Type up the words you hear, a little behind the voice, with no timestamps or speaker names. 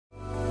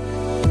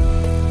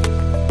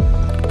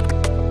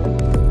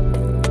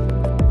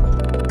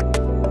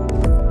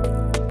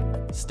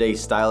Stay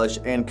stylish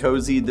and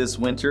cozy this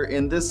winter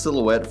in this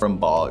silhouette from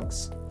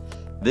Bogs.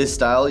 This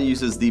style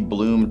uses the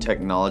Bloom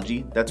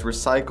technology that's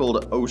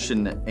recycled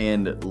ocean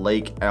and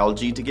lake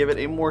algae to give it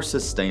a more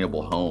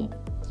sustainable home.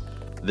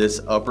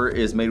 This upper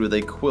is made with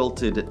a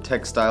quilted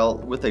textile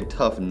with a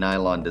tough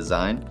nylon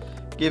design,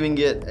 giving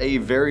it a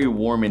very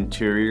warm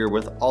interior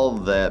with all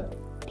of that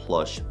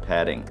plush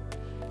padding.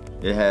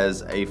 It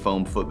has a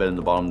foam footbed in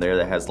the bottom there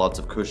that has lots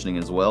of cushioning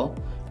as well,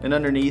 and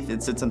underneath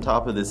it sits on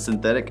top of this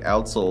synthetic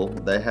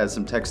outsole that has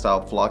some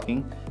textile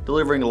flocking,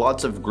 delivering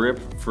lots of grip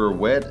for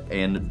wet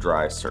and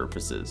dry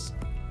surfaces.